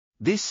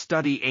This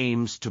study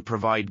aims to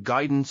provide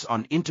guidance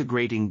on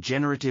integrating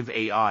generative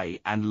AI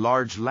and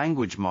large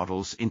language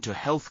models into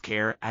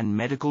healthcare and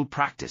medical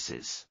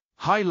practices,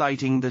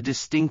 highlighting the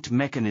distinct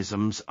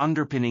mechanisms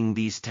underpinning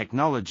these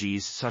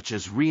technologies such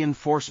as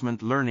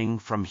reinforcement learning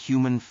from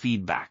human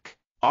feedback,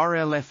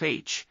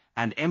 RLFH,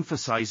 and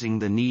emphasizing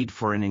the need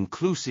for an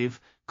inclusive,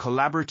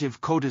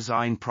 collaborative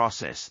co-design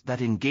process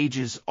that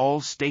engages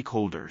all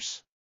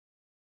stakeholders.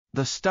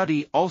 The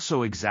study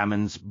also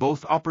examines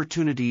both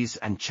opportunities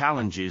and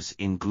challenges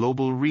in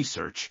global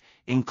research,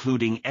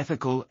 including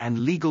ethical and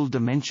legal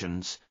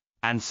dimensions,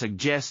 and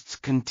suggests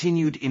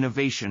continued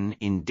innovation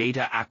in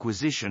data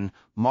acquisition,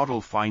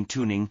 model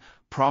fine-tuning,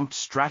 prompt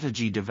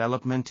strategy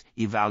development,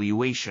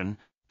 evaluation,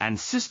 and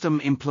system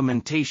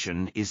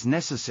implementation is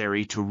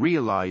necessary to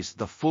realize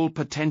the full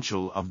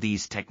potential of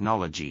these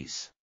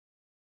technologies.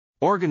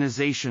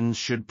 Organizations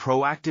should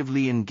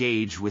proactively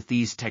engage with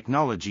these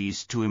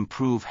technologies to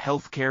improve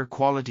healthcare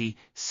quality,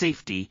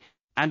 safety,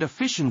 and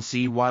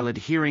efficiency while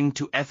adhering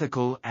to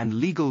ethical and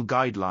legal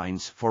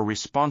guidelines for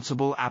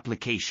responsible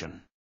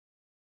application.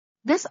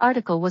 This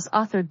article was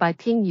authored by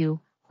Ping Yu,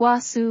 Hua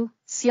Su,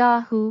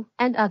 Xia Hu,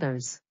 and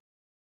others.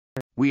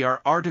 We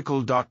are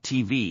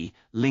RTCLTV,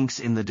 links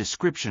in the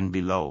description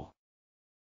below.